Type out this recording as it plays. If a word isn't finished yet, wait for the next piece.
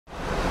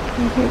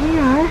And here we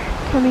are,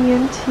 coming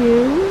into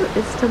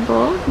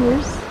Istanbul.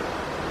 Here's,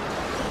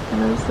 I'm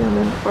going to zoom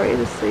in for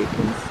you so you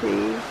can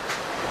see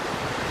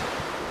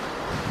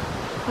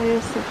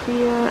Hagia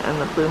Sophia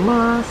and the Blue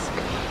Mosque.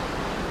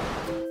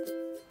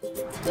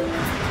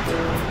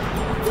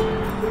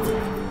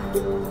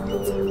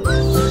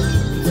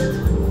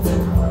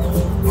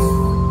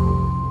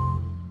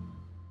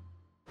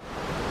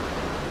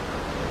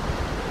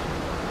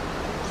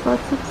 There's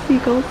lots of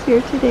seagulls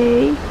here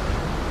today.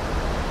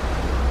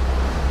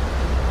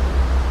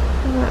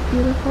 Isn't that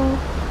beautiful?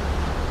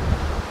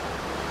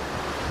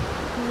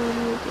 And then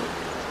we just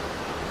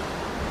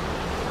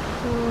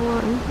go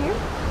along here.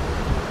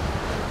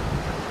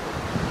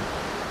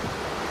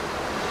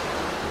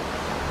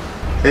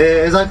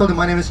 As I told you,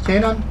 my name is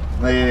Kenan.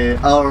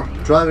 Our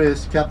driver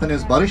is captain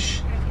is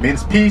Barish,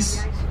 means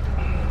peace.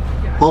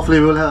 Hopefully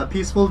we'll have a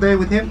peaceful day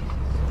with him.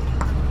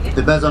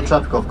 Depends on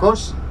traffic, of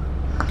course.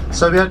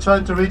 So we are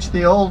trying to reach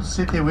the old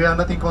city. We are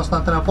not in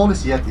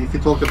Constantinopolis yet. If you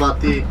talk about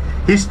the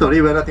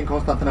history, we are not in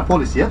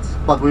Constantinopolis yet,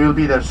 but we will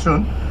be there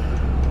soon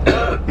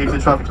if the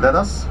traffic let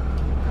us.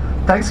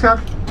 Thanks,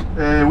 car.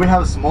 We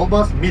have a small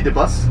bus, midi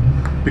bus,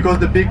 because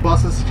the big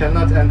buses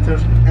cannot enter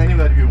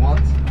anywhere you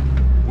want.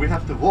 We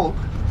have to walk.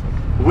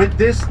 With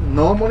this,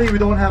 normally we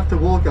don't have to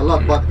walk a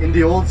lot, but in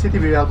the old city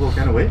we have to walk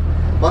anyway.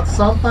 But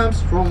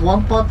sometimes from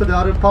one part to the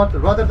other part,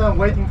 rather than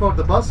waiting for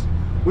the bus,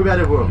 we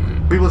better walk.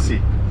 We will see.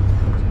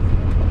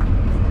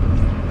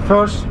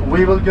 First,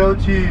 we will go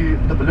to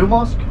the Blue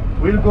Mosque.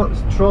 We'll go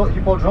through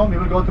Hippodrome. We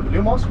will go to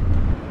Blue Mosque.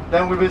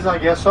 Then we visit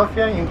Hagia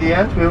Sophia. In the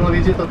end, we will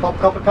visit the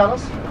Topkapi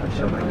Palace.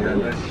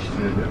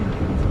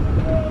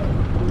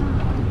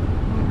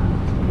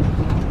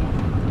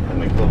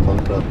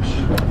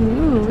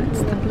 Ooh,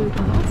 it's the Blue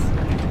Mosque.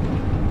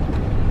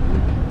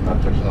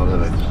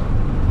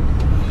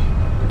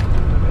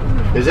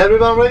 Is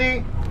everyone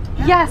ready?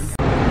 Yes,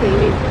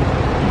 baby.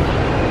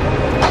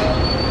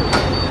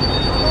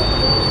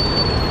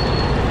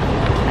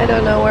 I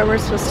don't know where we're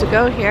supposed to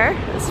go here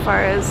as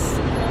far as...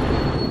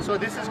 So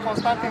this is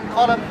Constantine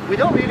column. We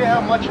don't really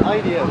have much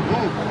idea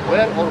who,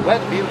 where or when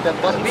built that,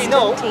 but we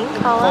know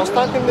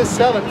Constantine the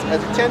 7th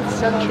at the 10th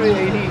century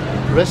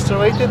AD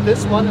restored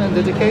this one and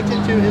dedicated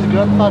to his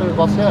grandfather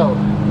Vassal,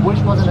 which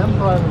was an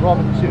emperor in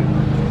Rome too.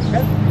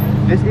 Okay?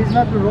 This is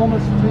not the Roman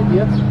street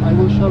yet. I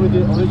will show you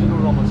the original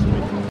Roman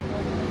street.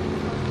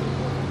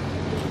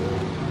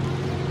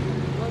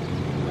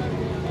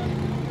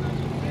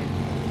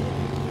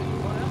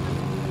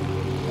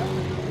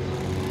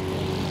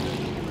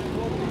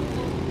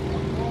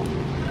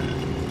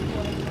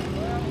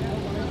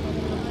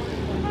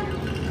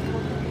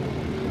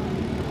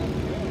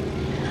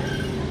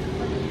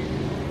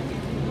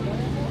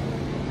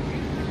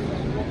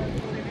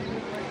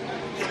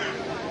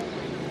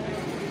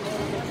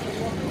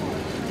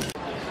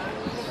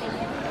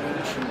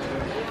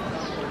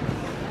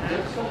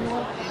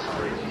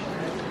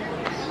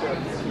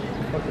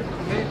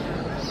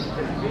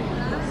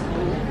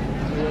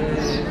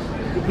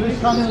 Please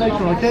come in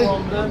later, okay?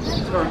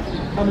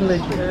 Come in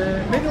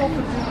later.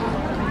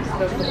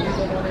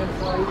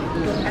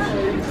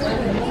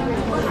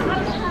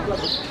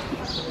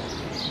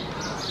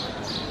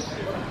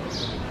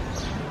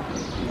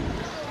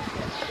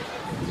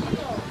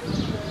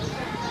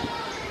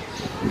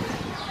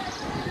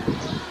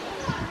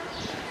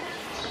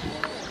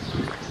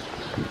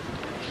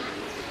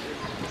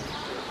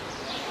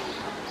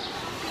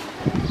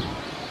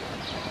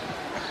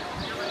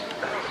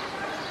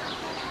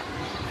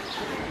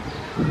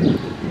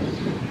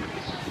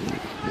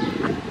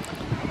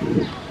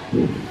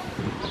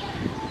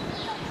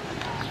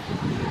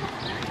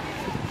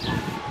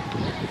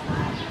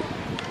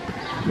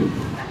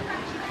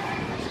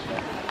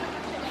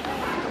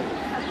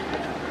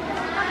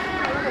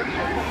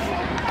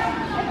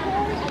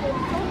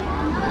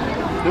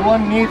 The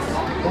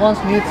ones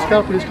needs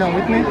scarf, please come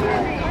with me.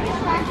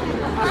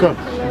 So,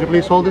 could you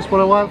please hold this for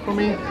a while for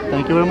me?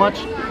 Thank you very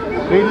much.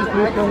 Ladies,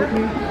 please come with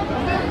me.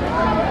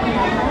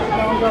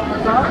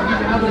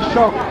 Another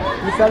shop.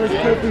 We sell this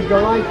cake with the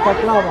light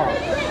baklava.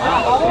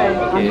 Okay.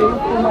 And you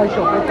look for my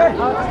shop, okay?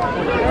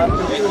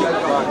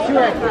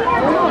 Sure.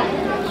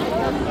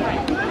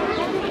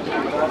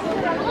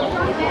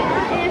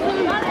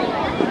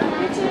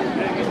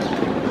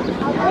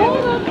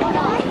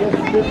 Yes,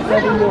 this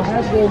setting your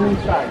head roll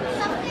inside.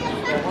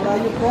 Where are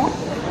you from?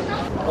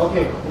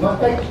 Okay, now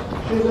take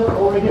shoes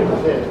over here,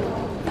 there.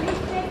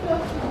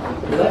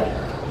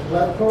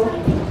 Black floor,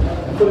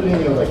 put it in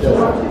here like that.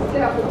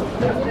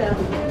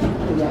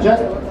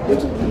 Just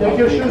take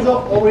your shoes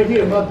off over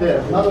here, not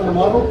there, not on the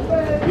marble.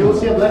 You will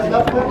see a black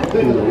platform, do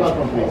it to the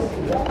platform, please.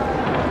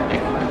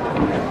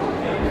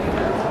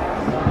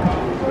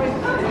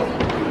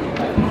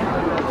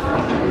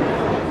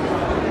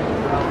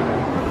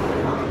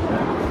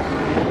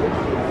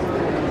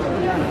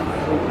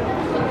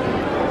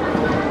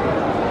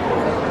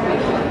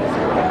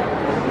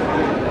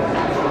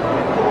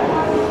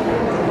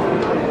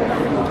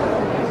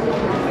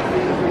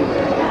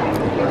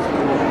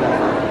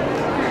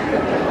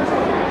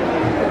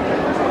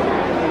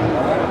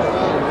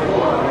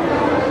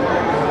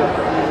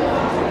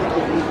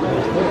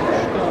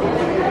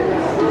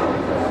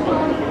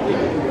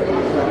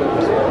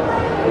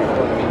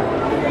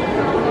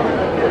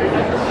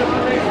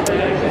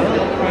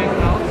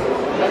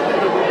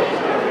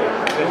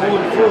 Why?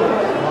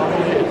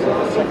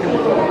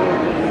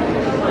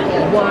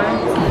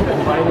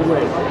 By the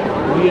way,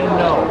 we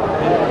know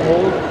in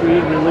all three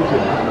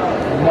religions,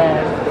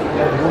 man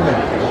and woman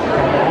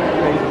cannot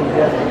stay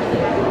together.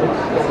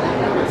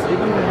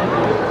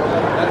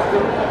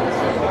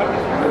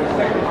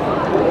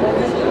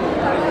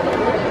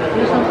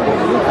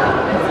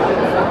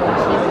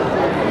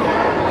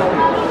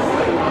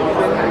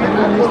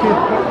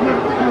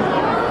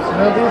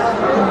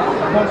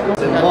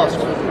 The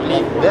mosque,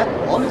 that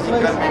all is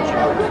like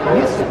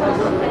yes, you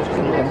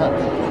cannot.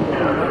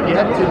 You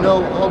have to know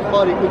how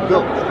far you could go.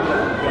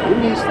 You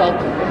need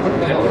Sultan.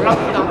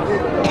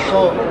 So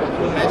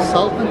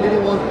Sultan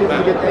didn't want people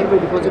to get angry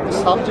because of the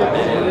subject.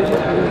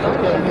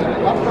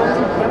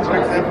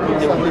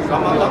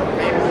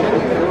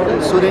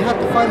 So they had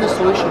to find a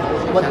solution.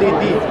 What they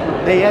did,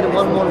 they had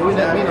one more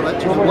minaret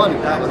to the one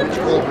which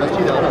called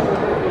Masjid Haram.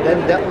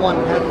 Then that one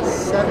had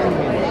 7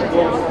 minutes.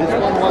 This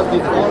one was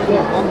the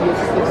only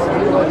 6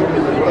 minutes.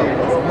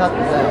 Not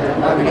that.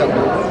 Now we got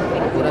more.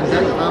 But at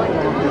that time,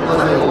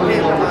 because they only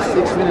had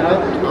 6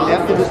 minutes,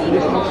 after this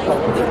traditional stuff.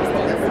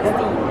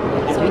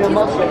 In the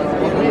mosque,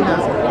 what we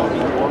have,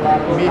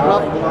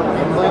 mihrab,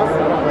 minbar,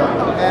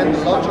 and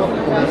lots of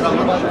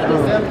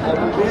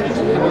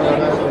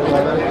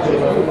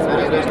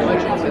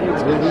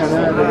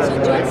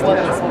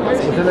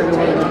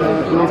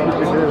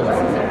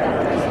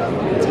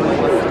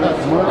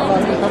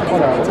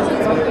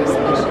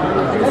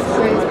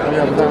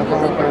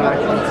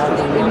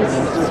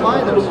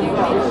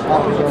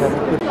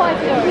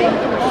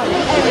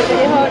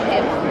Everybody heard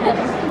him.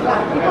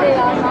 They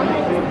are not.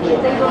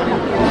 They don't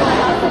have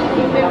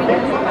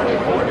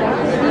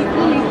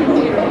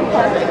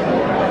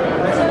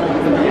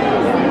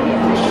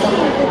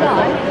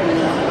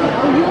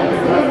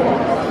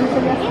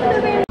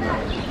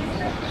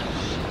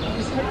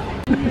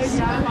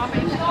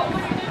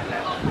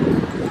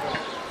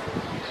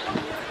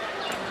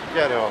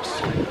Get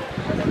us.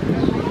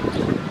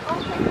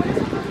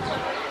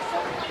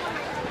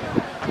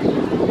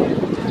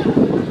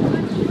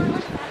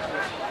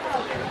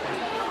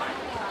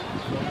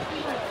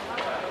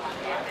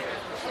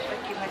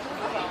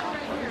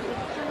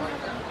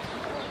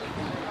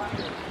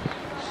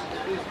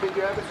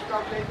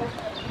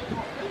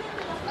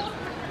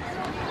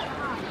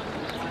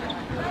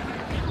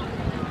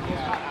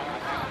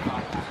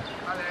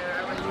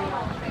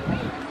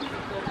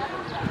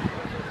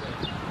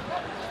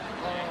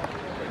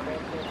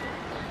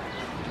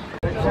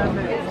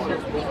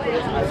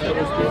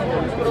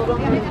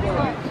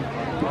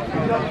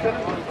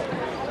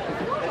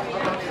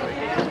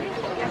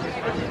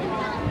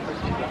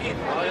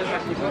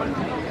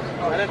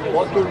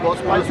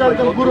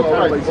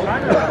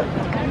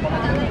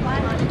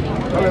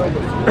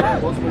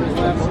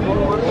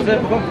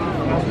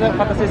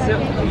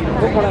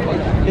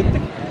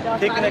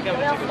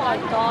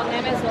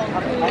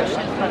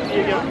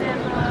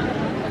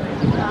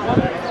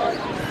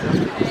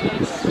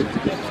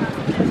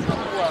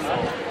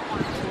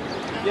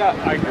 Yeah,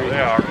 I agree.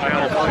 They are. I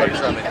don't know.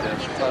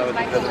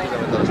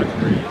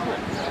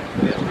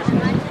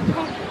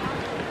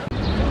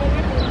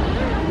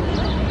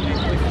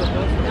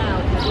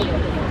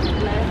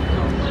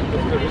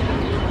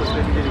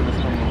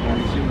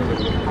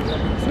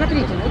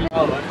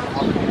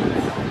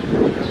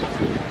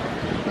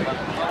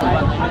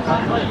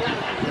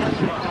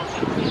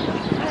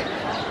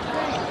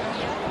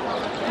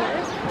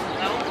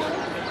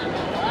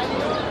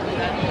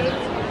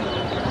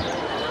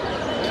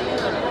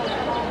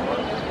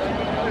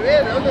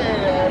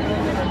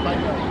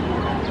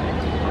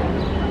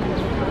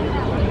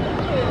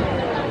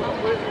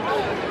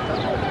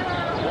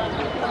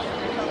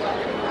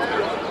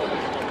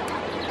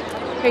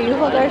 Here, you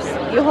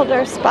hold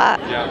our spot.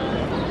 Yeah.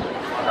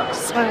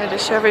 Just wanted to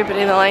show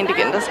everybody the line to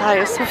get into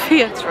Hagia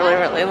Sophia. It's really,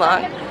 really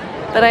long,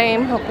 but I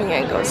am hoping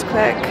it goes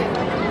quick.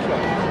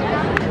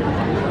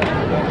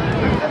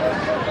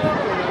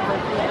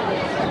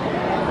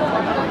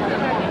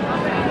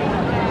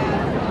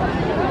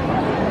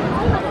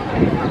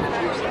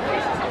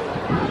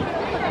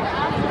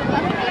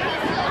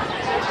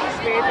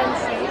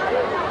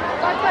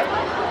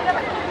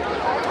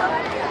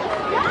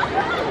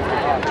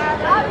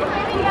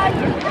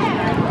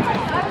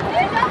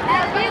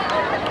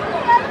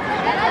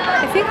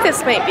 I think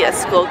this might be a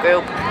school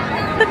group.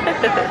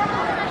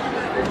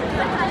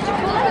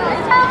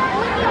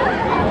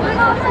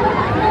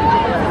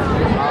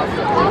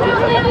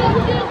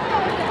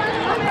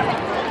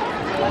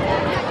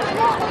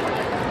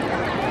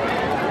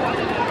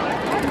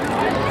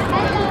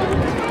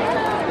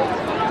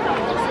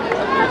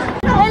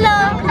 Hello.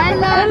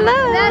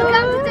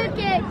 Welcome to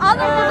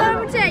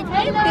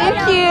Turkey.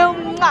 Thank you.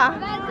 Mwah.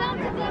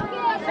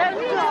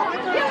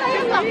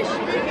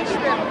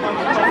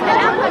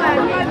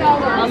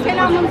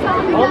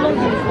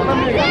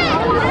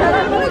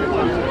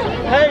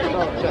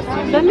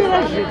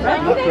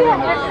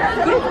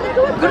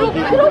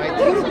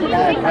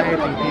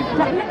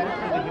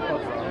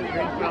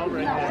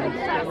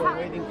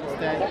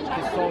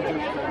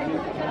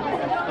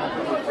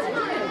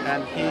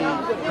 and he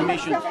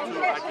commissioned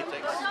two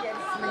architects,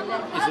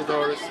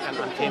 Isidorus and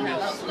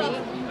Antemius.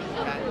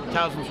 And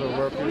thousands of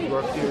workers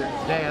worked here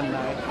day and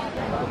night.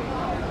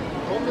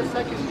 From the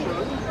second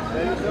church,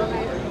 there is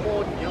only a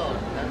courtyard,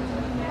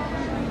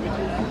 which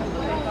is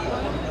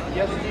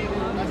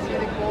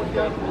the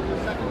courtyard from the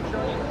second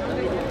church.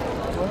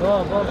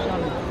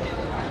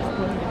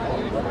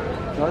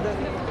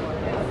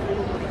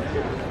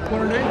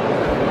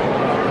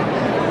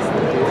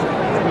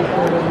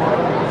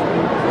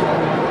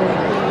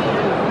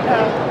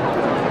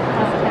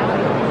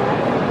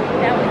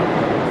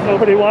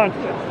 Nobody wants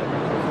it.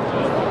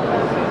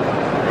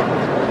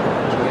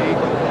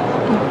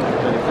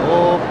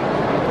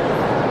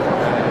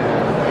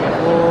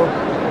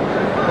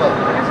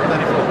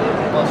 24,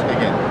 mosque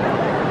again.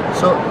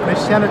 So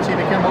Christianity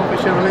became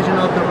official religion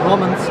of the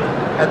Romans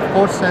at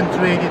 4th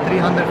century AD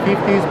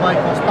 350s by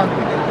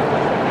Constantine.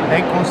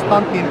 And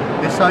Constantine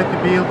decided to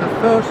build the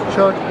first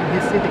church in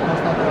his city,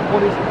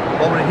 Constantinople,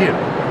 over here.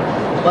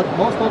 But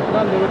most of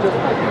them, they were just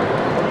fighting.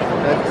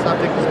 The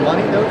subject is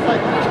money, they were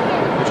fighting,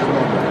 which is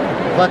normal.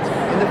 But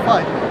in the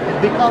fight, it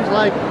becomes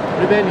like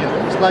rebellion.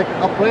 It's like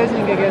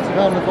uprising against the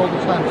government all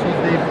the time. So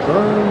they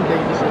burn, they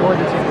destroy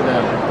the city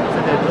there. So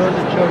they burn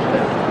the church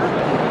there.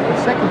 The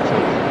second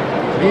church,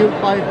 built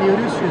by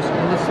Dionysius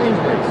in the same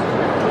place.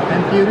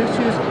 And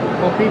Dionysius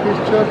completed his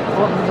church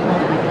 400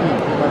 months with him.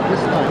 But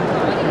this time,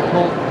 he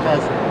called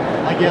as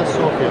Hagia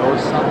Sophia or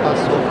Santa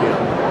Sophia.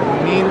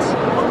 It means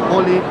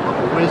holy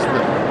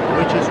wisdom,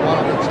 which is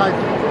one of the titles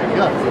of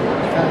God.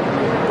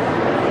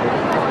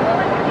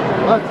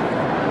 But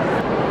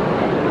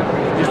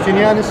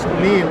Justinianus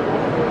knew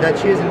that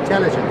she is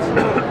intelligent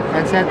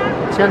and said,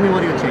 tell me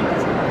what you think.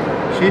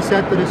 She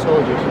said to the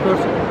soldiers,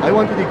 first, I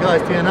wanted you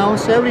guys to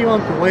announce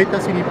everyone to wait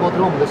us in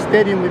Hippodrome, the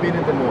stadium we've been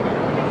in the morning.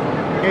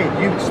 Okay,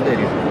 huge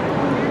stadium.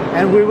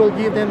 And we will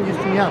give them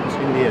Justinianus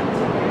in the end.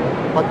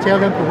 But tell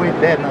them to wait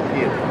there, not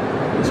here.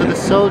 So the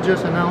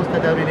soldiers announced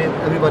that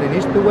everybody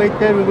needs to wait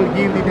there, we will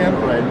give the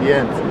emperor in the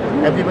end.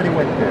 Everybody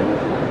went there.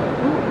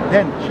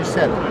 Then she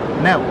said,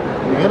 now,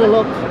 we gotta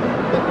lock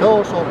the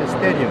doors of the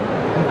stadium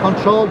and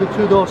control the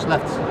two doors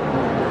left.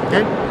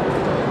 Okay?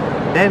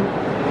 Then,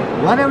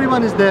 when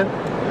everyone is there,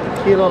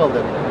 kill all of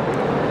them.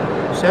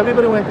 So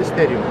everybody went to the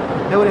stadium.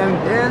 They were having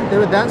they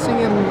were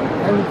dancing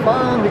and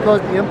fun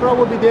because the emperor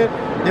would be there.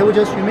 They would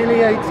just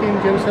humiliate him,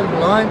 they would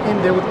blind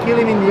him, they would kill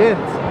him in the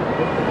end.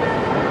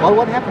 Well,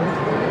 what happened?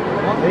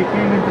 They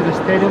came into the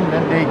stadium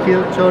and they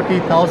killed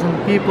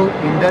 30,000 people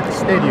in that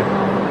stadium.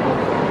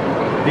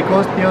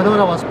 Because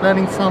Theodora was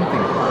planning something.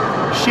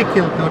 She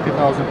killed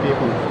 30,000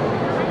 people,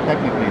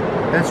 technically.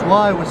 That's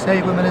why we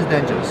say women is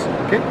dangerous,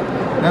 okay?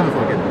 Never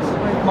forget this.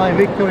 With my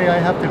victory, I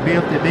have to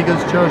build the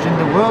biggest church in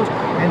the world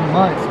in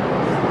my city.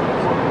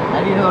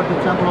 And you heard the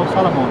Temple of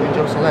Solomon in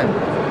Jerusalem.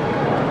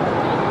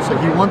 So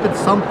he wanted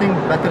something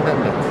better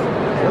than that.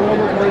 They were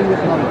always playing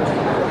with numbers.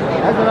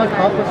 As there are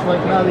couples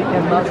right now, we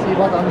cannot see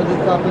what under the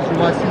couples. You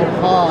might see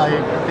 5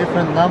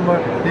 different number.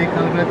 They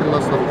calculated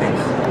lots of things.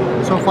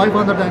 So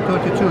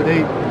 532,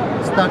 they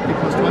start the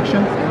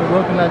construction and we're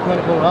working like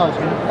 24 hours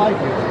in 5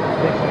 years.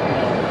 They complete.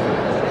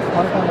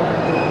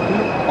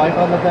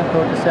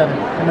 537.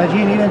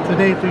 Imagine even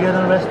today to get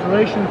a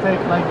restoration take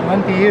like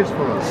 20 years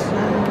for us.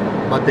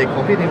 But they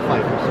complete in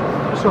 5 years.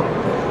 So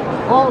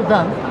all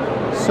done.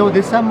 So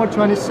December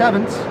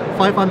 27th,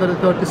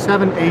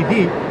 537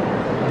 AD,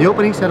 the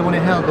opening ceremony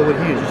held over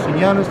here.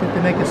 Justinianus needed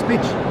to make a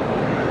speech.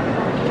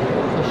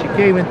 So she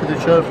came into the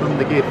church from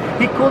the gate.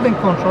 He couldn't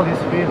control his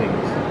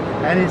feelings.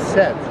 And he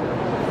said,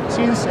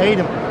 since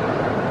Adam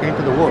came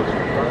to the world,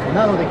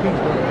 none of the kings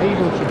were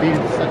able to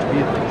build such a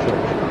beautiful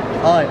church.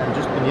 I am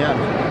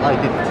Justinianus, I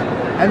did it.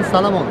 And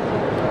Solomon,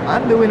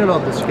 I'm the winner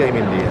of this game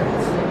in the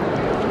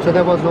end. So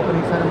that was the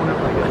opening ceremony of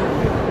Hagia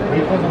Sophia.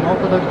 It was an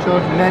Orthodox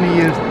church many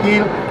years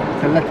till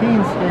the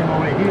Latins came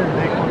over here.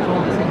 They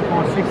controlled the city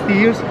for 60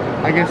 years.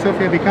 Hagia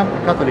Sophia became a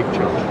Catholic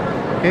church.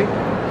 Okay?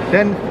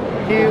 Then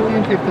here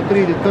in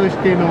 53 the Turks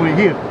came over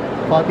here.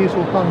 Fatih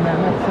Sultan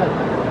Mehmet said,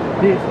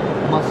 this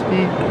must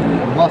be a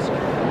mosque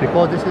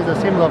because this is a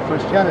symbol of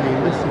Christianity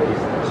in this city.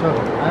 So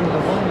I'm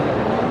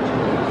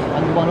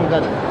the one who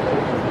got it.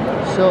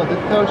 So the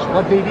Turks,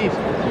 what they did,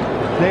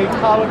 they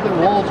covered the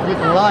walls with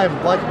lime,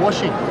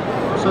 whitewashing.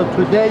 So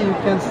today you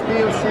can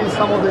still see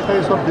some of the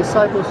face of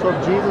disciples of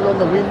Jesus on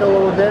the window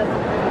over there.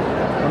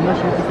 I'm not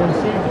sure if you can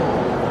see.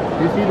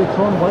 You see the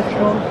throne, white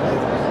throne?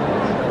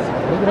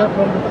 Look at that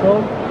from the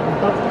throne.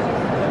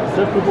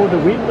 Just before the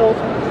window.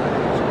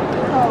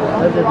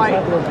 Oh, the right.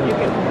 You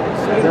can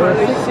see there are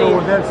 6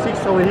 over there,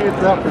 6 over here,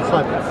 12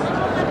 disciples.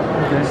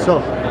 Okay. So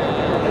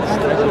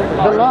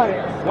the line,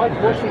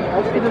 whitewashing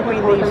Between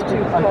these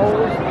two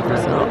poles.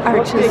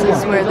 Arches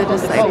is where the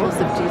disciples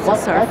of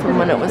Jesus are from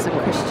when it was a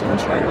Christian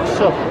church.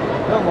 So,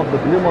 some of the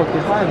Blue Mosque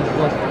behind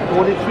was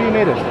 43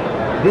 meters.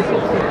 This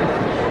is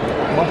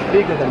much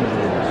bigger than the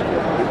Blue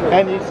Mosque.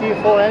 And you see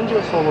 4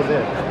 angels over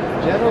there.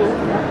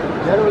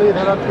 Generally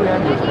there are 2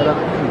 angels. There are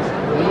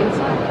queens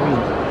and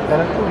queens.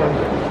 There are 2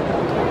 angels.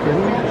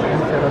 Cherubim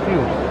and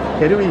seraphim.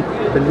 Cherubim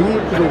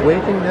believe to the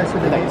waitingness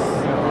of the gates.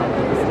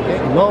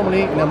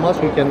 normally in a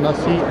mosque you cannot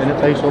see any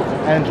face of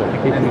angel.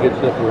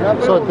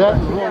 So that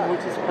room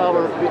which is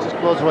covered, which is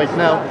closed right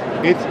now,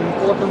 it's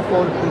important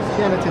for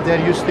Christianity. There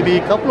used to be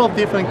a couple of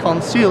different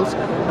councils,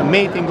 a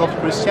meeting of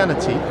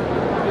Christianity.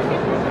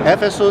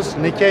 Ephesus,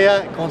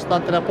 Nicaea,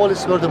 Constantinople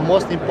were the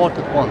most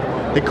important one.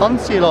 The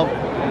council of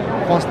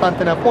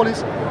Constantinople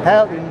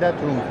held in that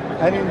room,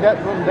 and in that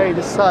room they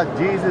decided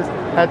Jesus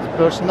had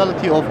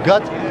personality of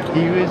God.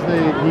 He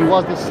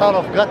was the Son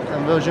of God,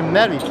 and Virgin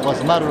Mary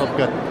was Mother of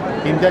God.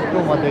 In that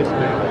room, what they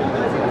say.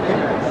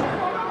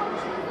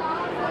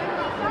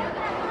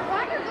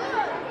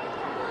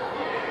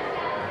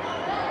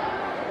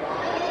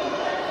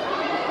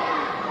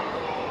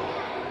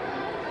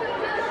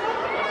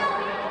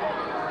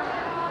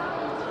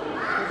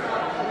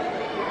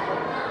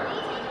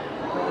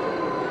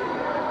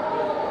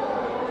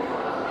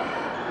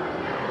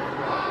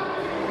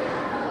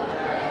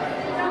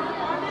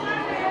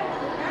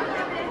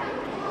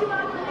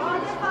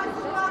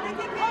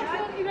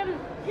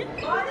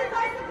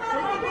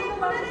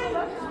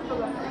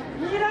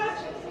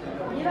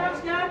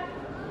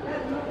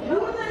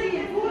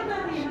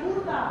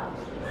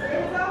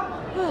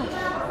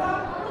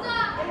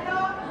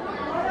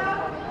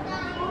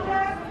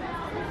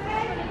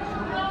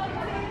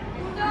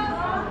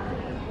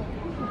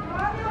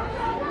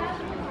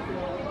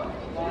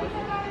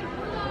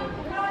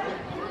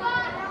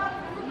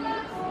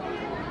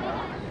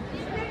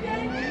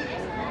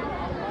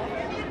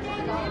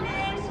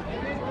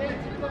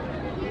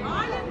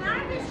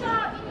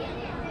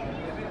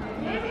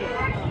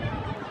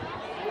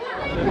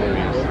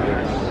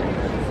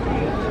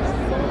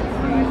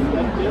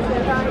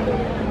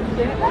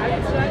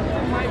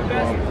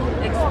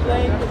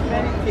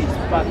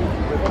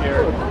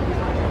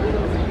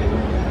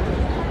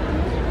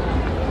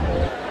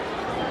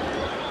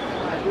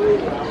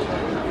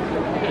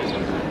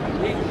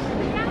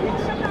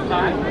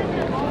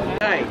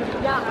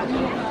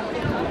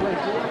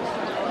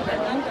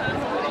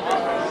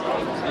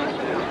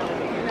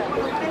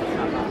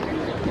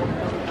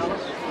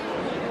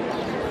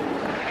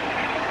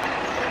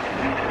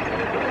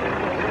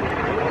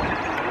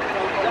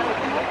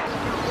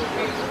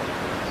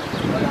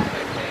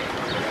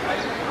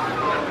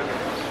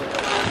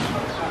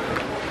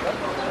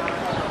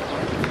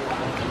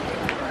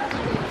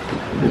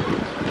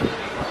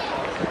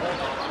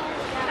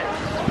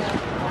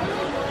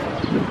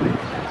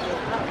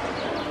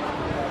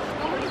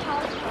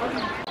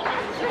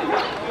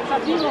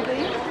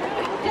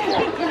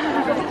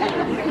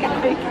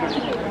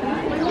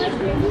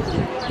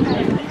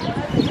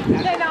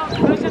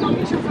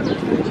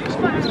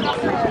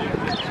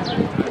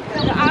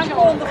 De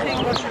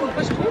aankondiging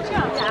was goed,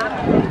 ja.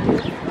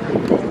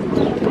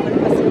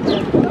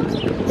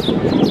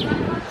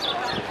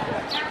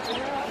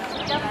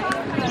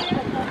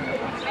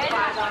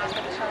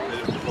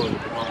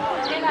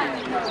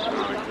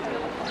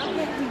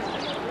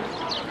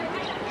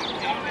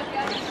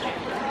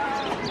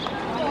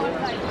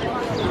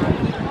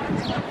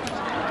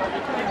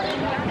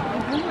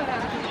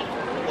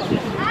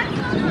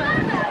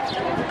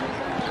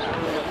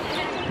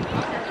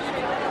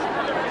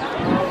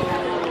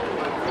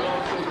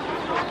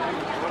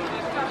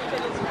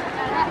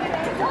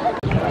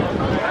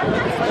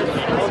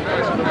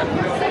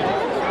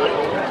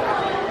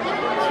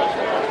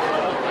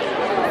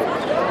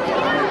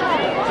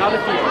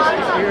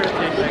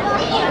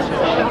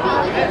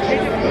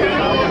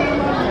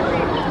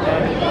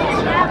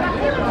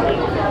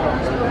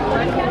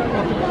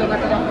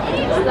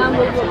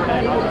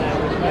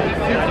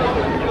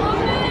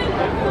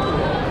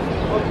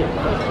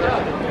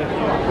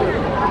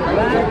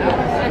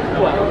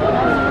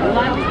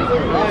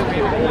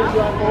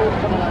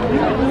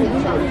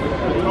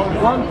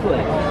 One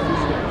place.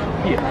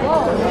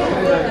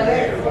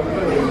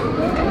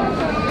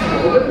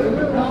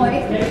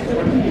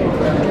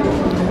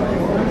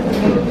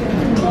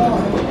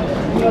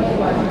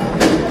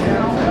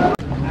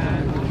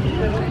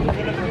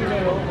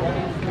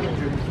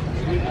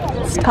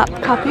 It's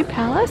Topkapi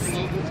Palace.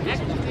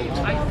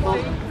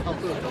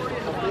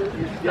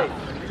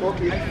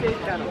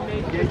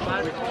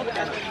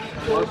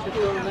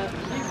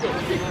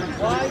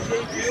 Why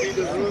they see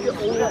the room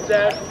over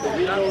there,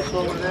 we also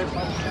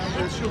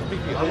should be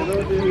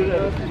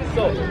here.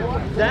 So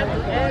that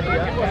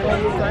area was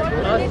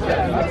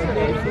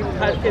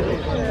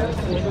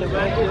in the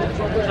very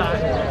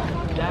time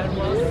there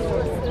was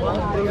one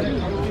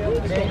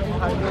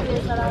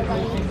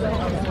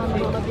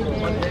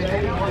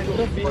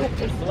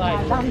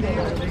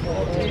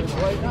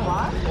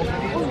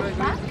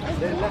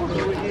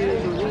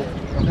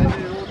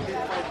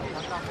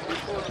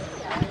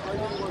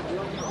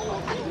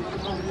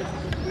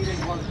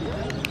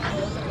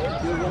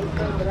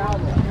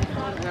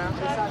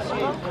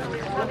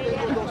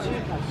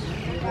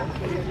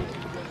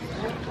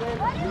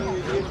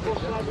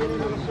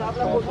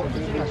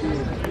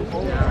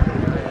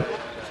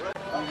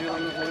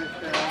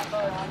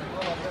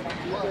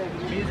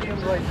museum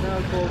right now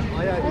called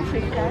Hagia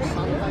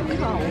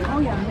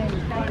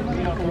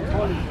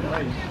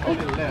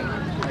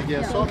Irene.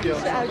 Hagia Sophia.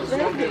 So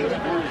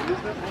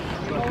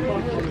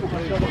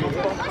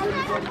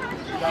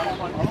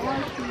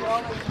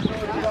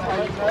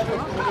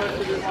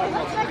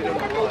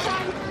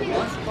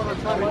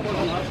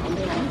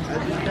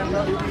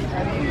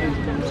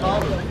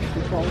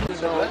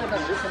rather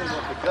than listening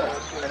of the gut,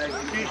 an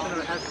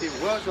executioner has the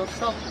words of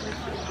something.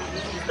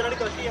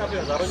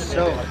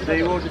 So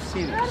they were the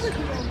seniors.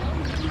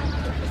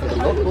 So the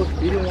locals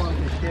didn't want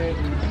to share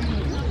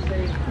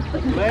the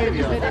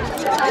graveyard.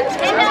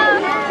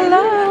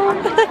 Hello.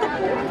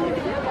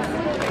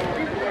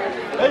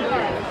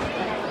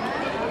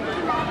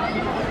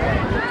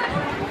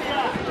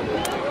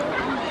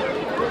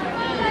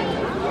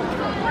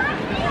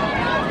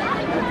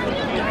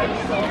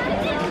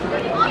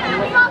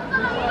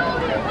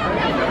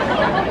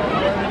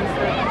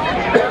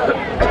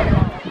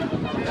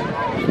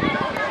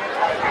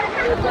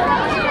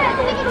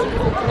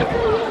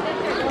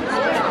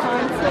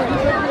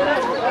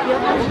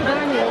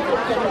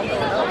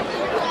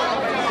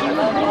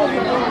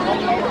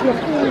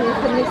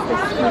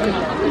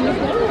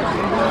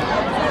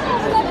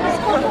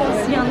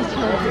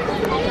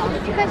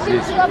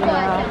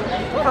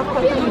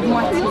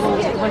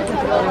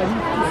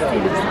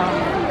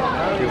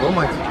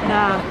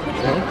 Да.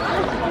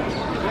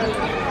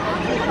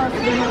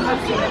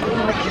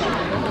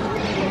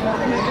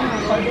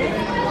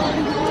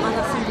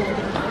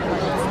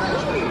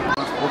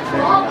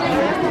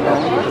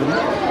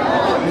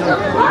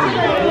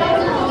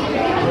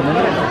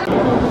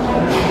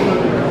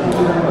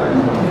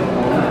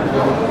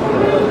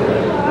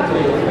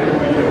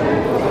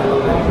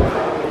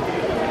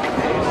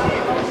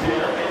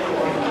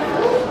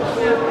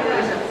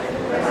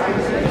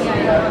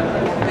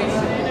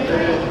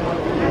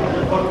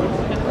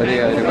 अरे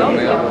यार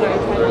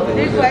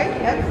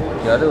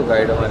यार वो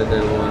guide हमारे थे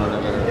वो उन्होंने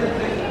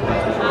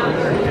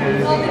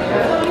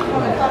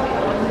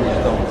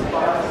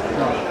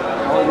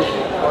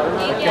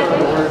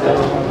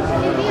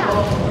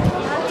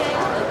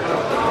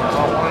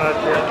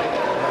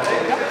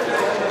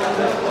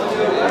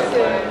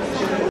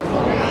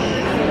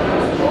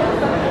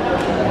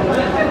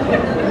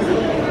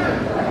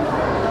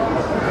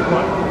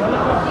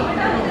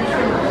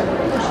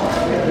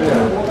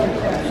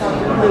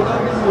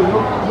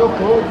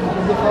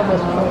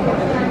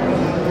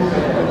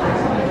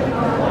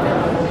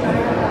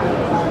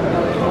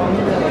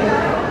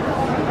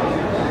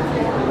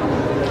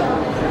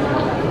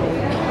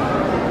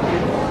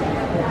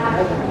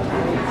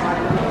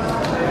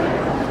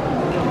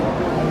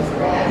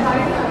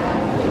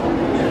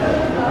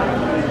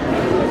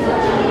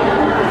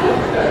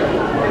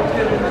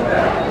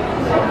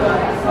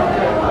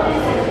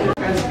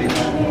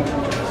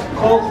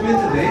cold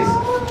winter days,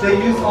 they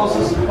use also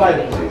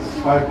fireplace.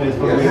 Fireplace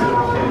for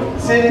winter.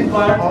 Sitting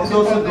part is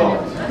also gone.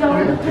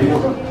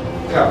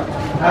 Yeah.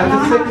 And the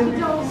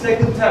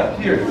second tap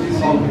here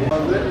is on.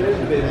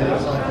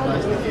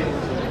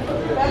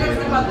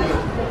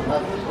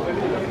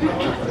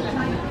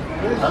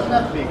 Doesn't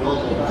have to be gold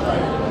all the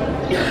time.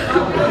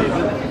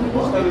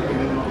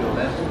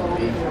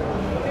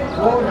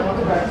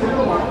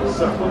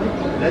 So,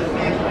 let me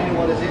explain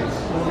what it is.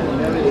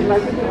 You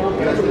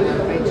guys will have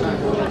a great time.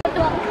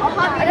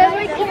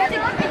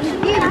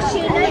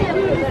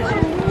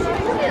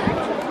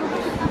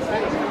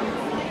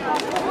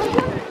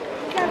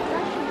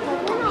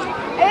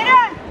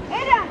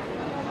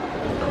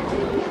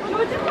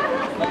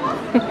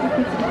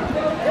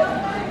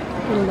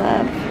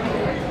 Love.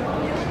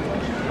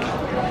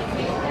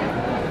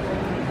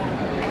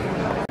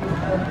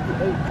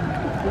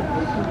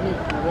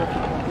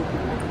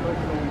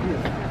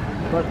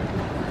 But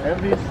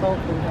every salt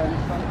will have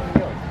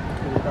something else.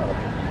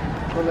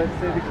 So let's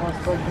say the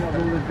construction of the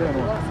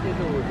demo.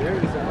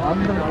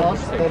 Under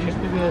us there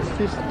used to be a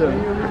cistern.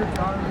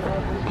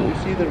 You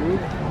see the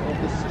roof of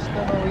the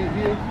cistern over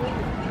here?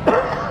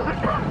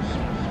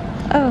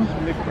 Oh.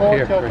 In the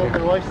courtyard on the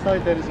right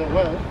side there is a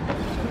well.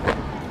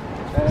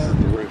 And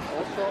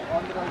also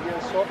under Hagia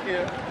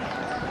Sophia,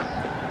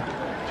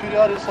 to the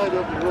other side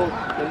of the road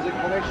there is a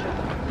connection.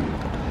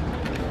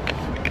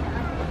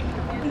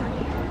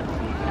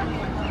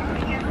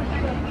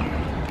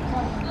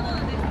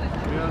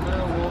 We are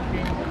now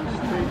walking to the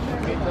street to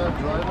meet our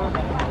driver.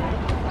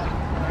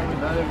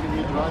 Now we will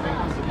be driving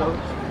to the boat.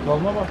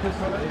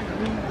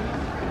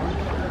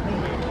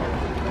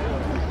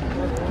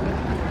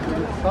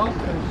 The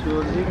Sultans who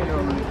are living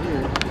over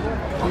here,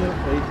 till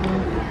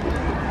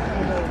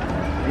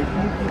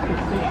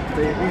 1856,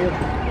 they built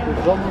the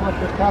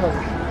Dolmabahce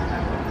Palace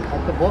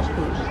at the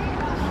Bosphorus.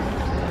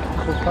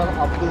 Sultan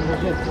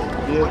Abdülmecid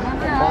built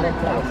the Bana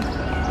Palace.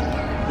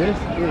 This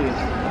is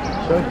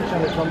Turkish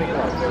and Islamic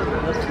art.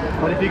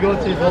 But if you go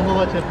to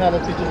Dolmabahce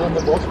Palace, which is on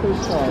the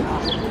Bosphorus side,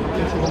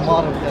 this is a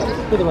modern palace.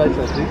 To the right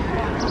side, please.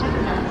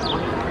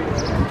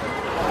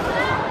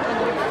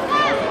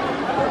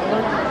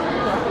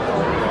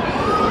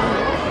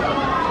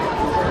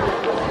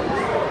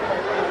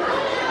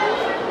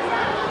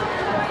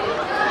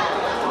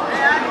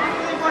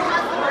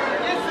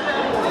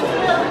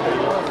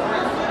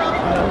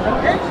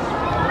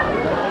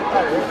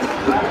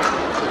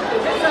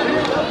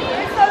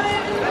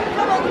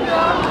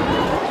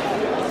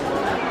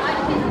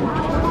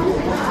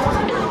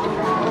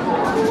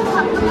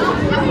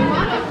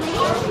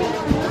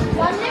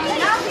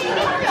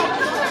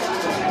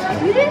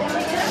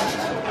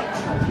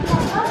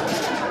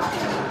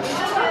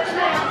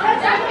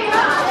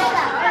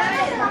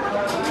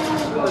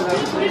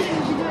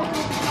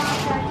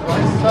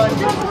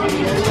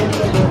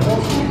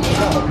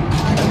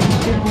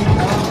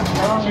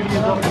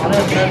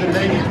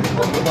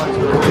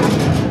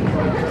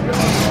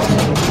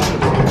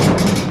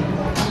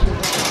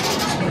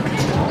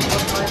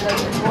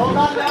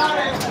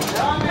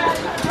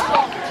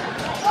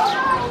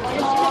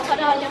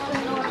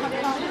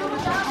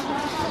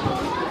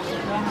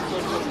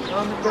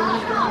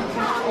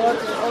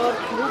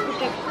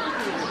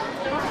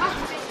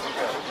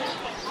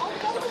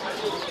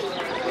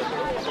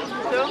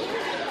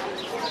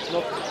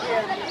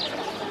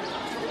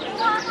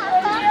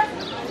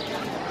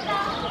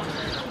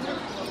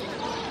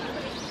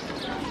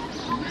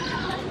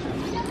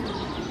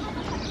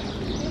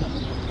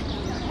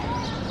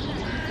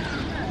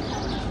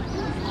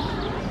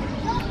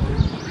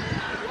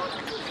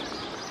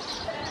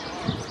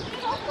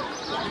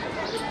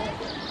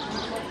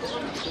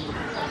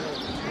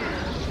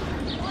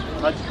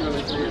 Kaç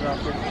kilometreyi rahat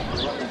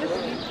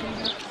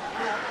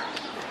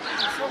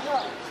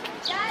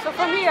So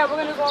from here, we're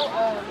gonna go.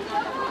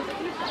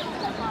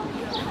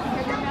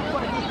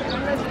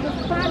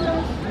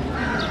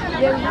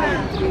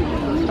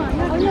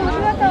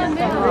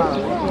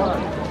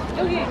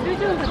 여기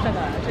뮤지엄 갔다가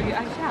저기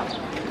아시아.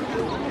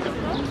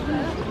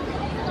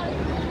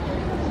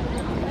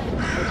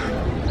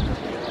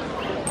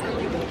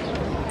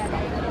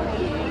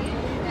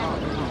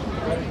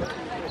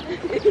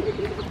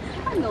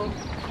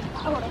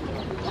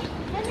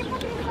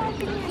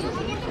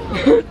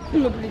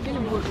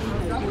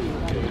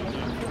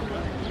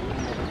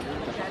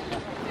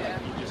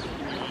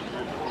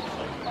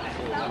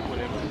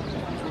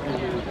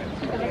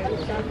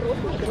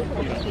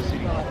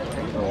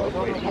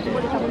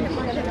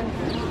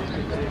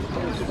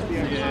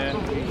 Yeah,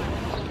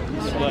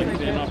 it's like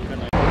they're not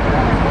gonna.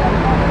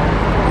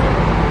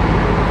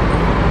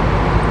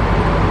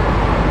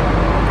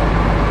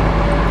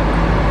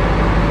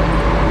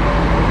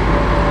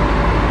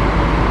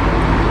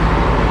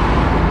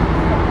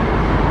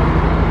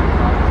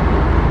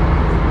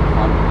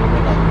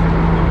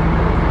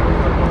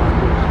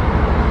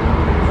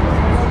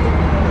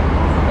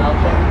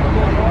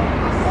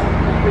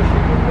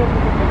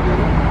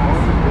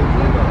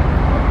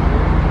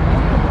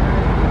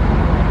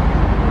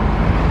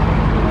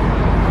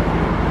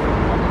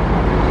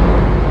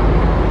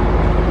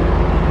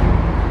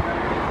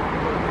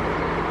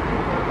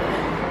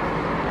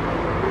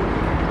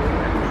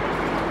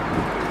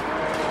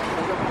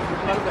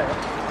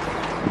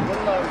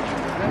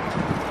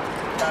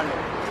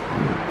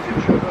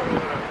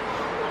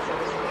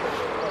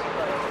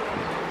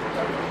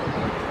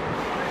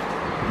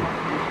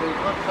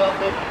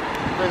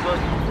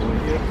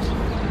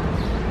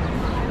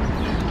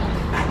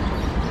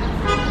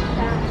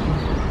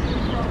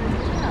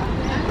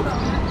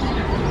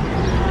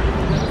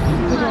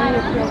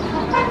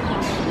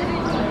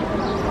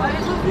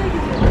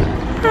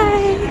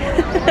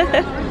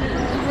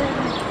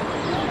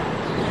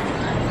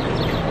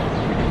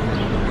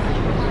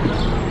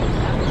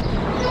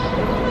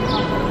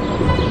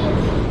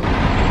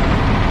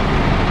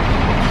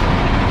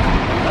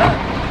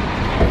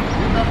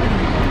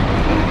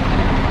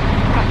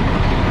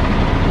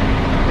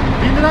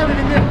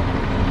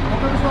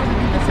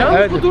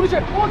 Evet. Bu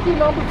duracak. Okey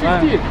number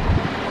 15.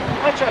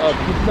 Aç aç.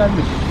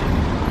 Kilitlenmiş.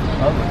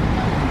 Abi.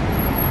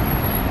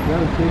 Ya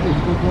şeyde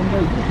Hippodrome'da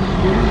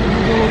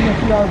burada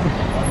olması lazım.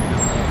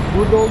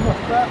 Burada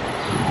olmazsa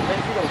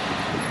rezil olsun.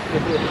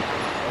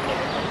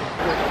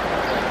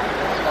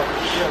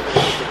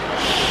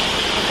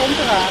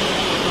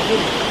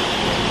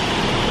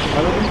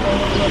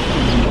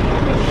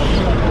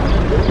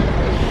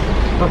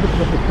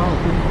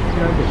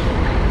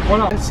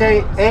 And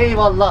say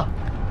eyvallah.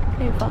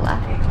 Eyvallah.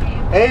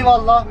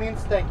 Eyvallah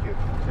means thank you.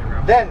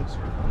 Then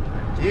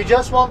you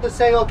just want to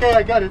say, okay,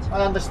 I got it,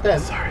 I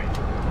understand. Sorry.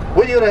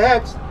 With your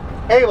head,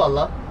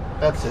 eyvallah.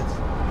 That's it.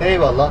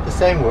 Eyvallah, the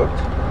same word.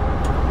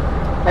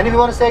 And if you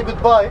want to say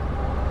goodbye,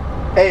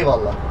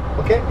 eyvallah.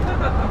 Okay?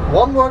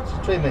 One word,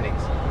 3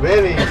 meanings.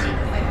 Very easy.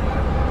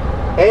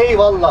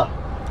 Eyvallah.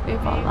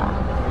 Eyvallah.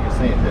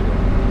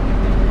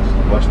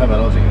 Başına ben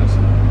olacak.